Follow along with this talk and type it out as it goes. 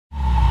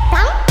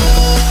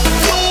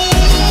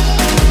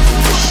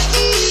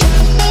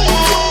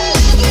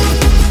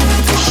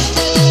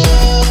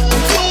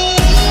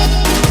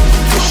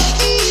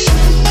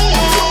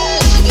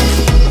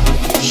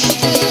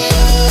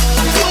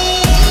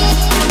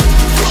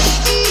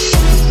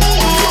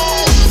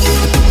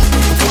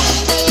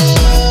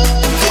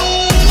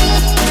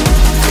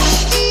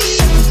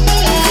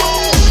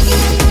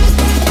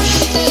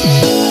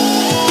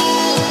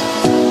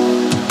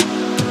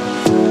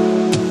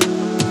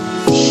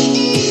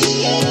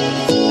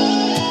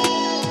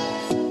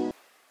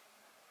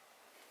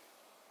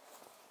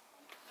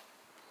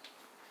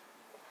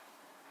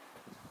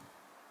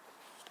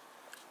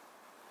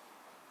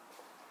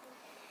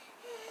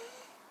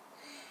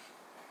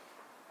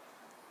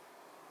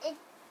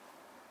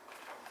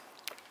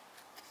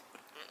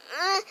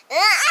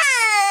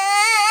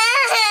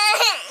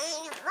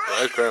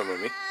crying,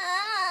 mommy?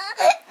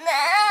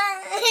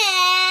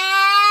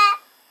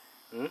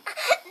 Hmm?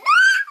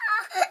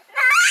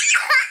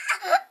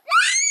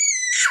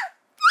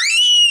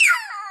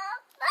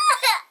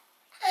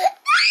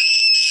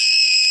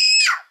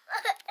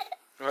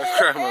 Why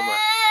cry, mama?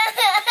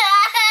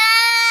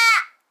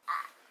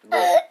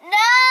 Good.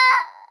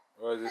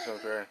 Why is this one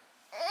crying?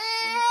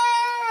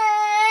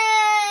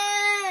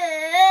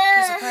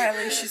 Because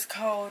apparently she's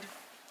cold.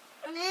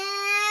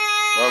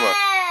 Mama,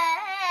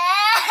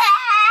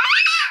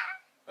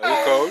 are you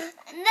cold?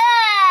 No.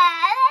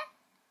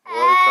 Why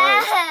are you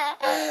crying?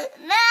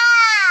 No.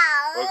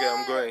 Okay,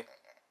 I'm going.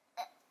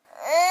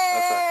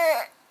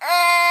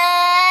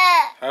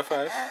 High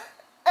five.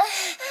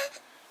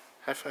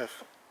 High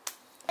five.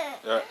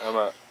 Yeah, I'm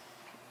out.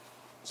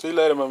 See you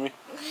later, mommy.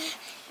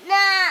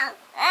 No,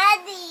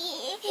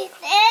 Daddy.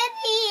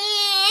 Daddy.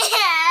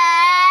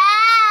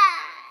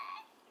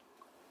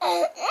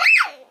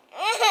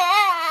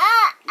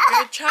 You go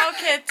to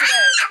childcare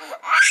today.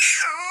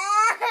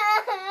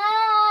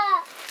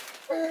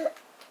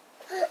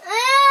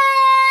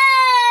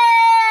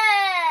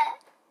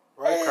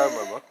 Why you crying,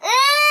 mama?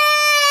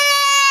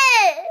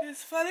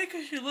 It's funny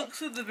because she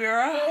looks in the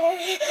mirror to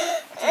see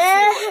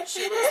what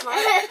she looks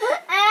like.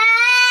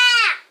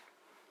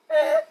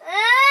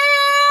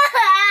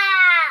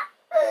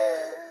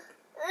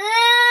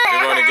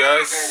 Good morning,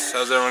 guys.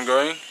 How's everyone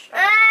going?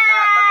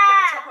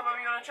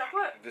 Mommy, you want a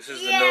chocolate? This is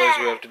the noise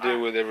we have to deal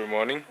with every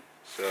morning.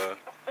 So,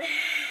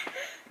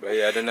 but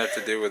yeah, I didn't have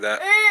to deal with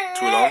that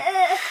too long.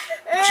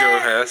 Joe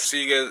has.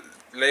 See you guys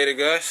later,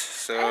 guys.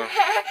 So,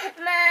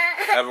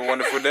 have a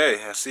wonderful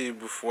day. I'll see you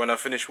when I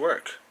finish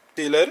work.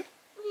 See you later.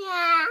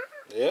 Yeah.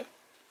 Yeah?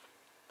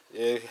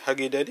 Yeah, hug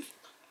your daddy?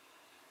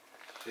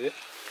 Yeah?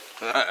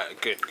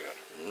 Good, good.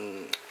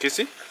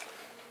 Kissy?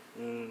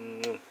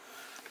 Good.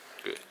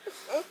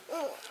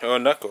 Oh,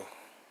 knuckle.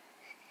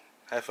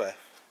 High five.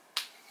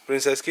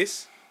 Princess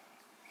kiss?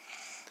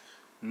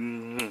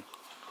 Alright,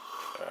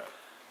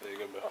 there you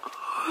go, bro.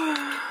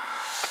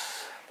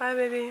 Bye,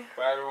 baby.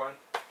 Bye, everyone.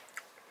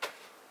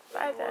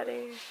 Bye,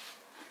 Daddy.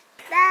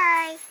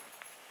 Bye.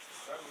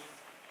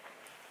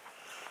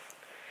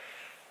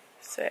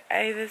 So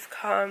Ava's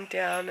calmed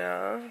down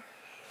now.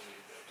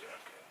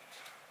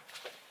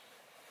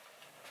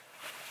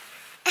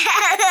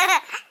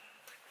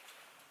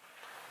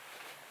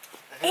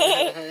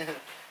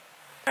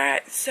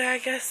 Alright, so I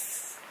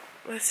guess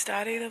we're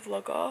starting the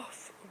vlog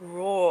off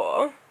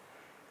raw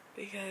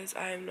because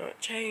I am not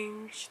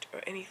changed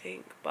or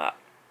anything, but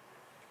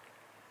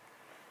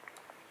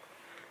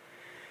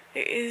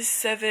it is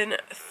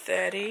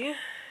 7:30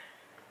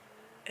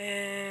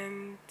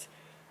 and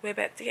we're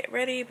about to get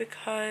ready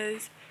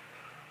because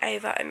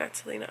Ava and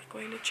Natalina are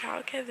going to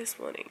childcare this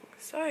morning.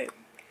 So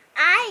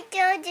I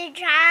go to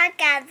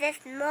childcare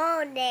this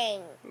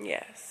morning.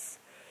 yes.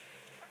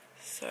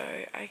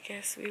 So I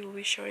guess we will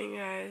be showing you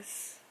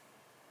guys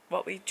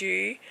what we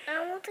do.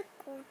 I want to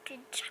go to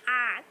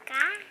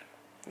childcare.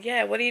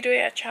 Yeah, what are you doing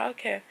at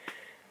childcare?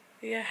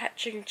 You're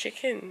hatching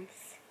chickens.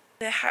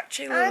 They're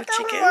hatching little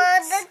chickens.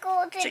 I don't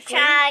want to go to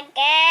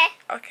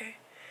childcare. Okay.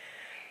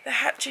 They're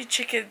hatching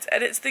chickens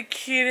and it's the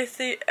cutest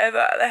thing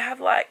ever. They have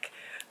like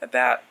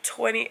about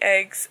 20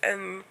 eggs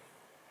and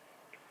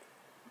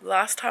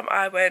last time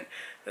I went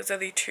there was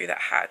only 2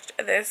 that hatched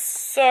and they're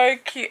so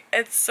cute.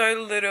 It's so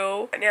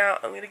little. Now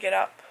I'm gonna get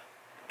up,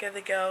 get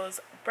the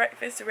girls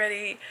breakfast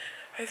ready.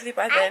 Hopefully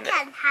by then I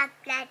can have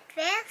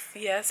breakfast.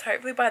 yes,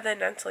 hopefully by then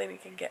Natalina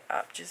can get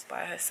up just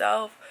by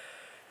herself.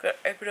 Gotta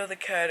open all the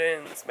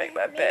curtains, make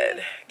my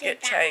bed,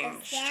 get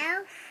changed.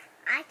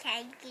 I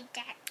can get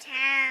that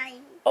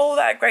time. All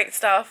that great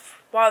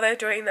stuff. While they're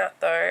doing that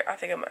though, I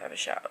think I might have a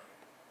shower.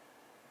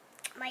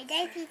 My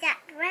daddy's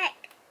at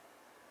work.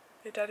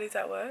 Your daddy's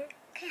at work?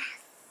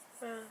 Yes.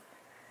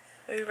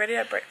 Are you ready to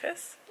have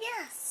breakfast?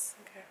 Yes.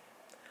 Okay.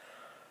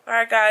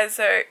 Alright guys,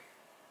 so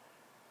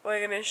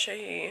we're gonna show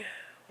you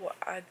what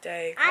our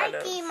day kind I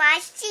of... see my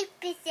sheep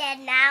is there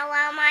now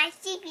while my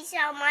sheep is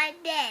on my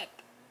bed.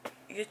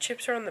 Your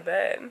chips are on the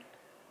bed.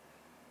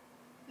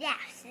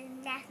 Yes,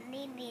 and that's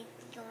Nina's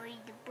going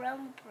to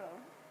brum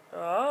brum.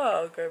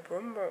 Oh, go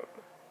brum brum.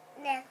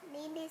 That's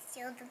Nina's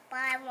show the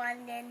buy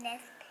one, then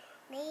that's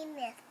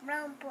Nina's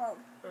brum brum.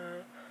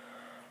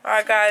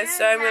 Alright guys,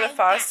 so I'm gonna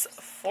fast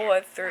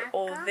forward through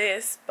all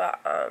this, but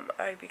I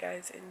hope you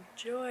guys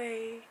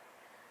enjoy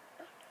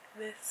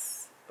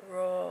this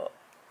raw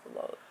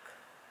vlog.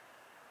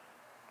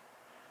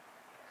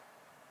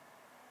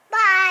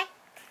 Bye.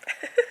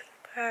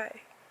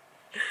 Bye.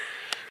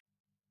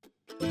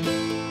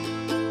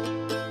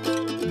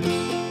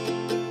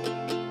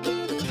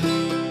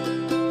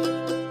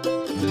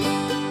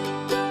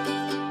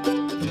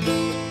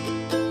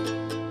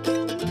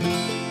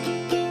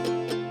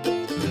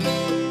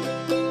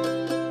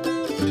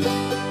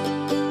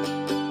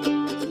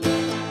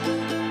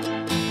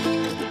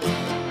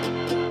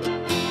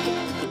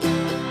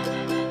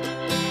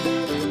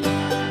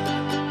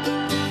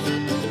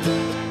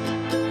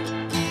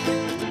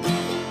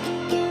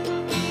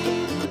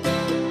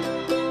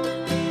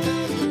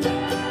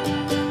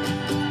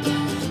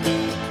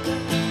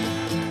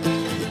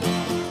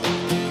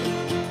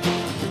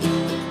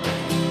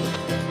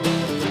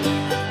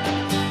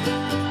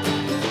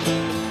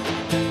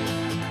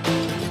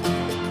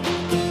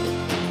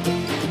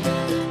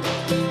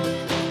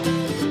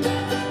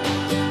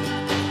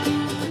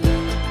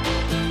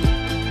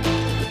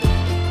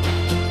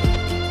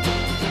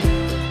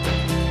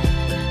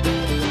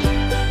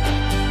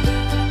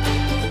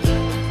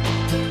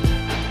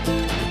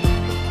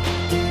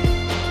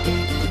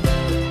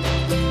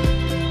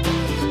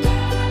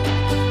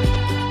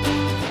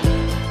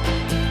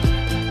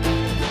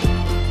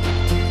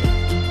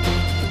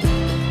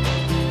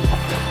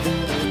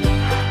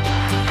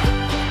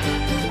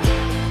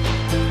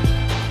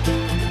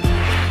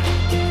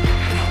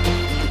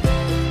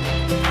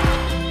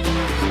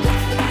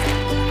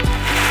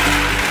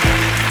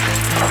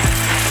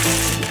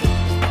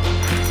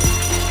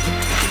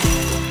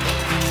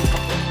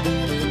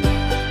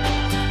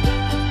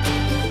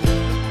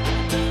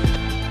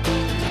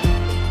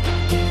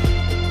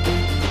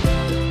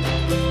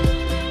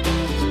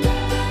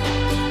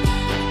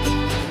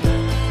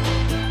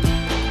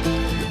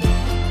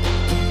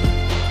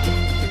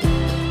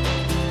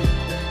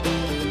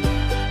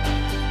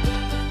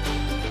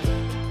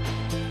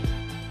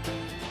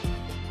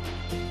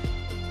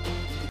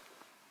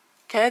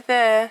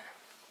 Kathy.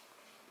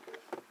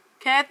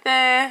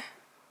 Kathy.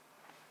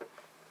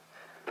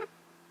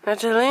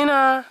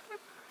 Natalina.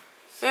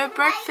 We have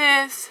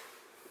breakfast.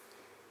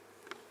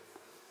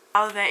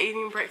 While they're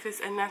eating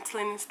breakfast and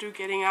Natalina's still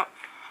getting up,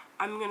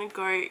 I'm gonna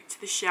go to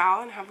the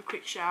shower and have a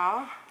quick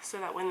shower so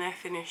that when they're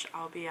finished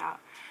I'll be out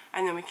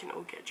and then we can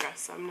all get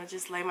dressed. So I'm gonna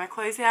just lay my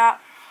clothes out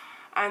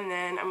and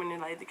then I'm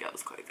gonna lay the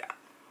girls' clothes out.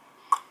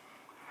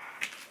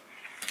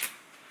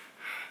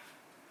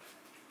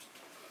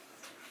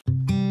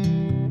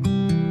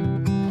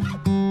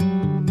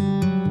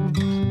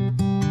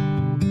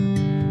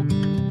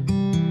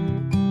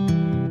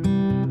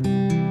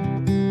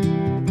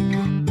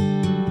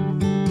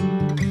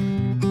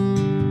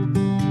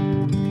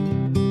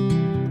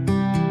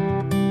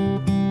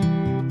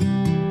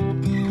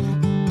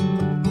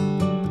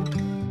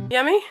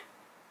 Yummy?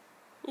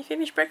 You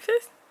finished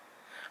breakfast?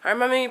 Alright,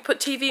 Mummy, put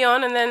TV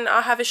on and then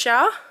I'll have a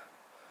shower.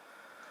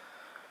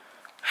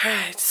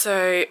 Alright,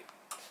 so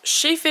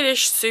she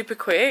finished super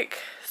quick.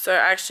 So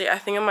actually, I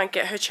think I might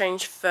get her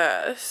changed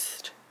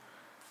first.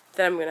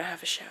 Then I'm going to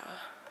have a shower.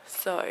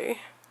 So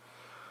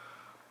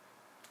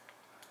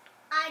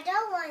I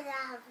don't want to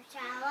have a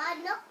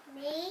shower, not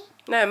me.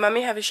 no,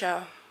 Mummy, have a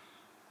shower.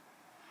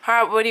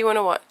 Alright, what do you want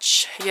to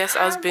watch? Yes,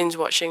 I was binge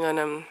watching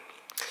on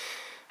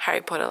Harry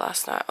Potter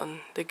last night on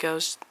the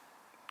girls'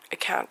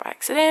 account by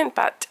accident,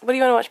 but what do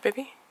you want to watch,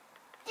 baby?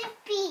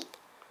 Dippy.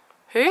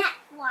 Who? That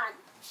one.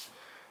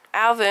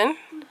 Alvin.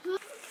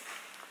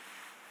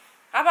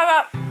 Up,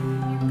 up, up.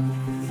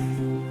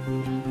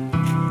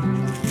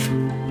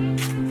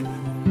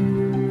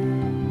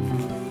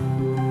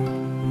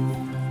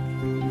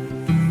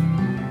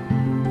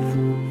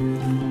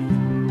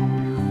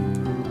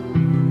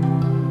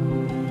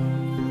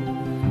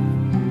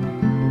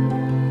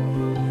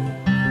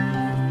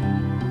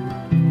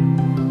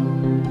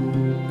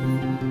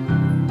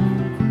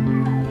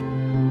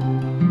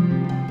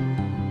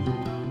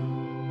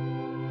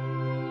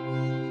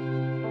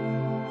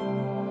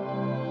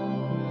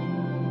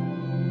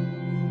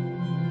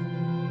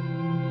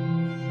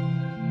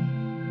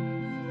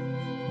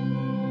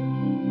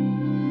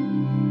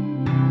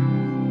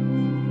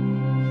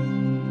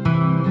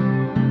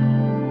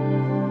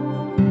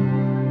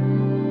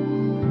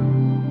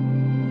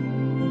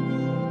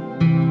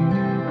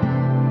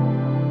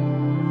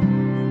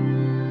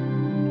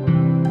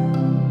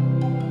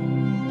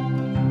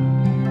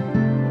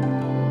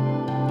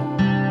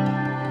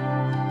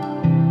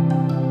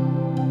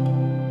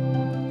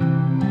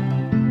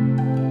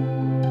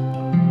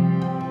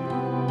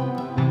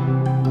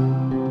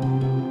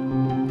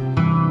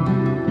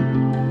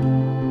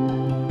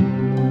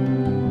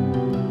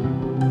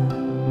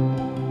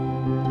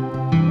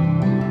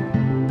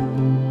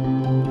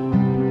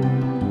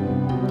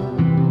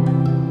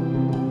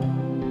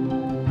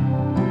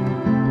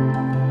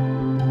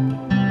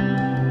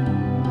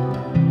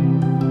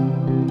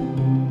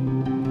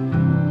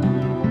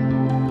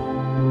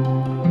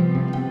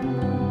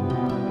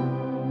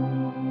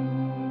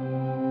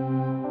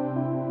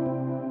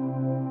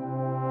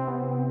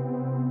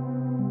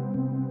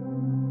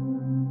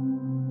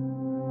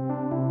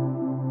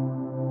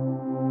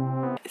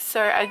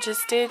 So I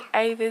just did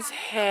Ava's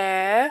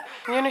hair.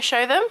 You want to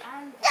show them?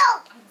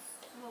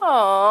 No.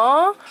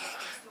 Aww,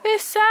 they're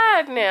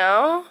sad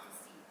now.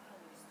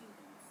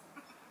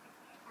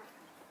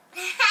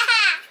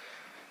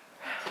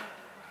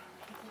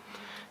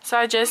 So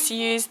I just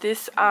used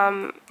this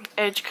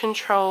edge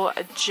control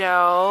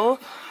gel.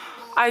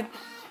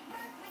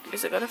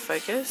 Is it gonna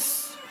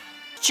focus?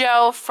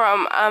 Gel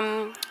from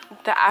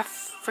the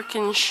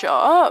African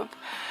shop.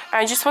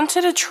 I just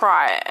wanted to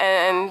try it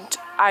and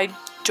I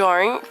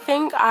don't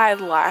think I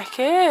like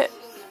it,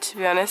 to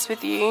be honest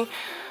with you.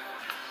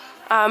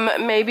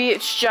 Maybe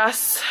it's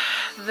just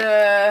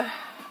the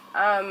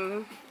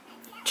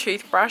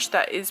toothbrush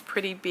that is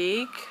pretty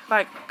big,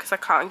 like, because I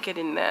can't get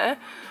in there.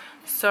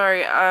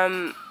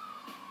 So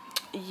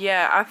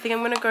yeah, I think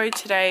I'm gonna go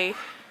today.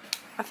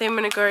 I think I'm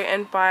gonna go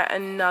and buy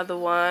another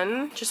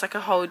one, just like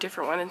a whole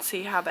different one, and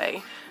see how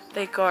they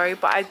go.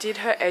 But I did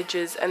her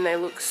edges and they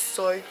look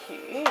so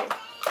cute.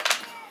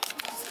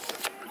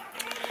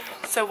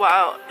 So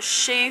while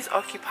she's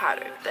occupied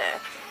over there,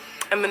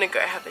 I'm gonna go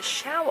have a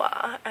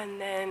shower and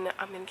then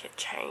I'm gonna get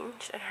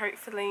changed and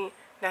hopefully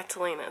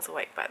Natalina's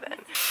awake by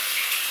then.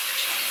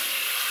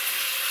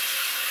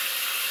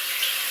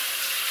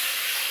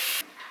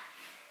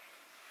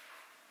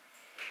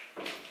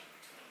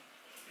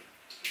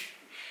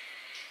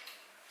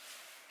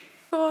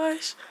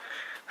 Gosh,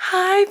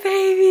 hi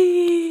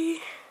baby.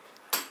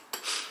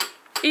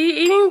 Are you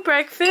eating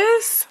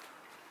breakfast?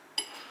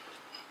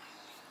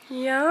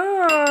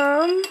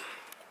 Yum.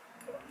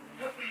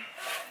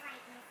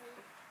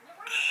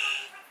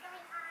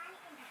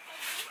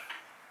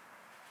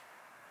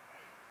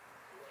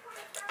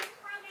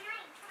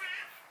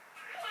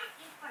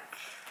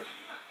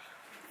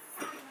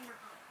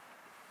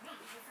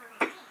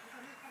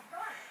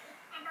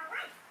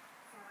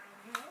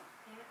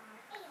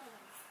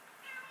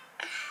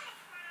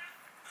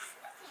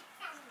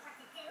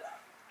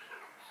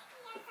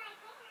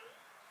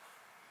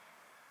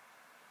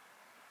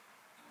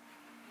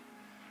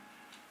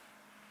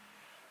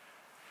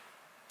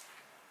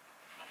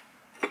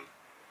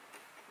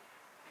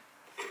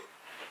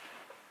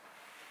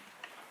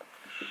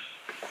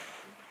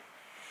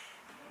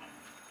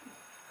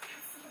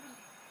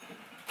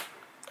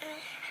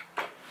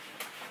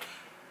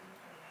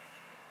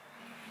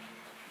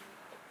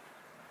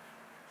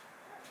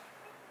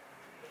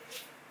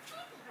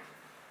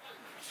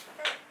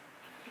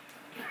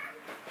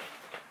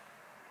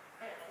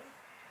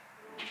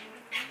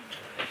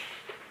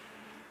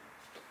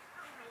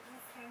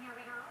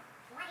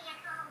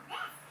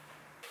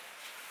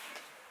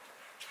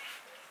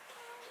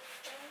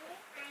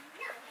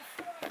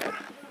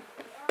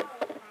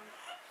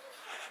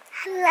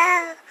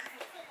 Are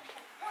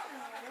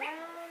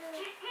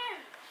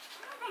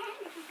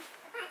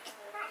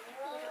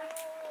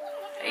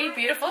you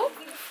beautiful?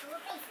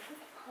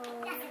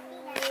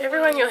 Give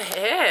everyone your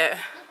hair.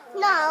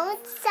 No,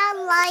 it's not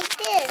like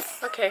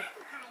this. Okay.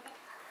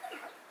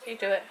 You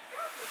do it.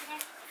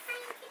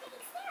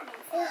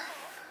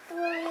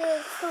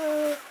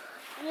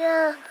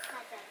 Yeah.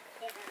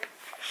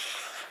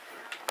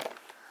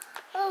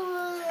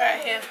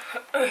 Alright, here.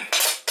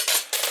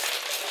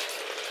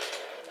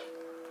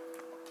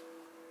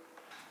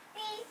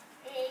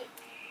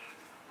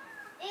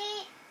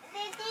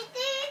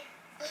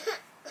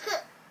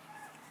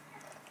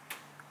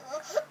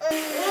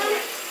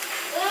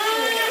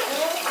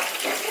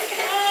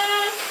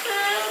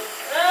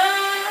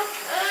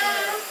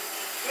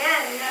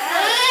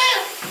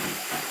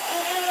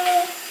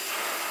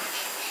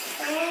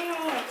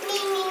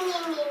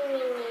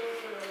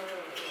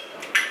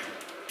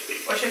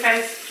 Wash your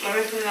face. Let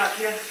me put it up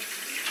here.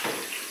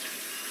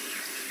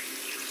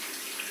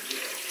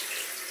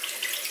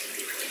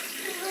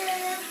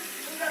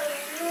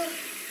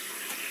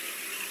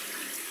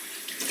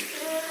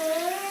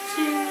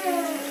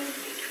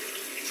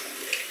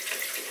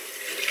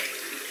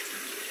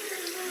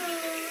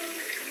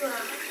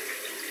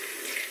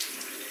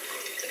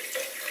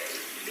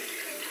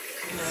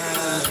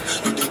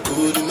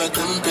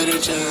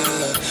 Temperature.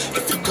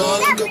 If you call,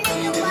 I go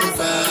come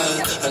deliver.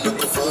 I look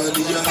for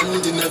your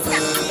hand in never.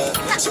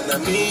 So now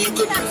me, you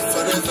could be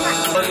forever.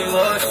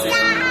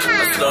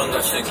 As long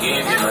as you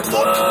give me my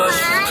touch.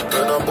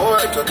 When I'm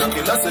boy, you're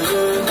talking last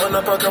year.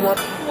 Wanna pack up.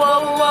 Whoa,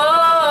 whoa.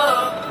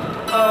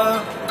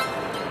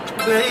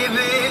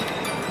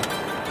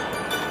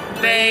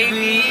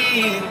 Baby.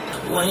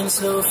 Wine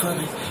slow for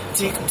me.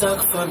 Tick tock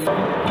for me. You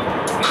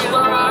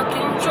are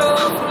rocking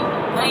trophy.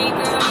 My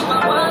girl, you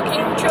are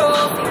rocking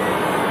trophy.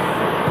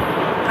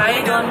 How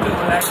you gonna do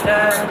like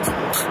that?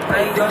 How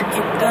you gonna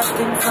keep that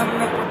thing from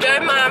me? Go,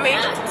 mommy.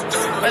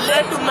 But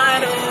let the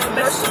money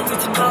bless you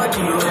with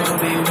money, oh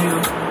baby.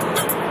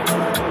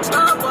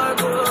 Stop boy,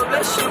 go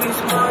bless you with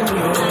money,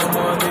 oh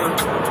money.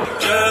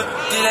 Yeah,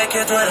 dile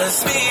que tú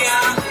eres mía,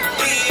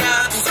 mía.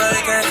 Tú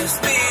sabes que eres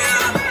mía,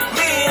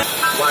 mía.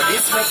 Why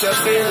this make you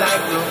feel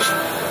like though?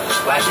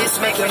 Why this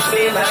make you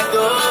feel like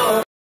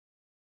though?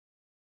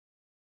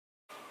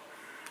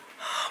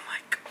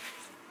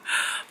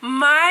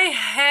 My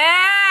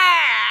hair,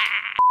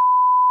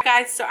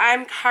 guys. So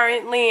I'm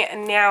currently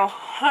now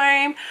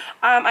home.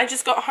 I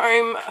just got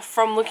home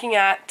from looking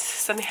at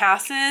some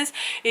houses.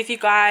 If you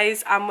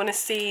guys want to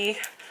see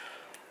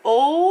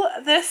all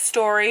the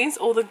stories,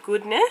 all the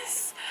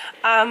goodness,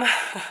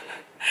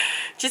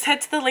 just head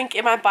to the link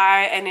in my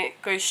bio and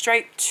it goes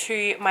straight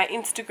to my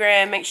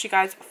Instagram. Make sure you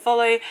guys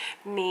follow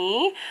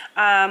me.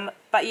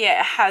 But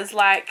yeah, it has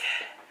like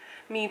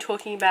me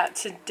talking about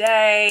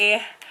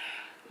today,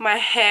 my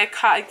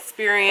haircut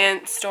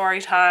experience, story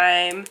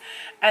time,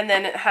 and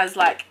then it has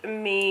like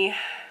me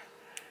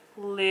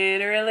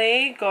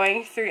literally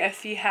going through a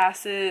few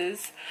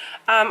houses.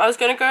 I was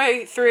going to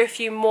go through a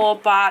few more,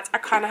 but I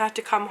kind of had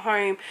to come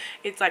home.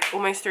 It's like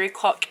almost 3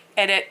 o'clock,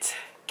 edit,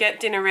 get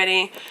dinner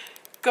ready,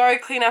 go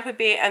clean up a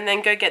bit, and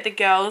then go get the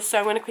girls. So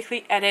I'm going to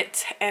quickly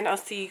edit and I'll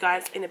see you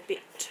guys in a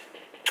bit.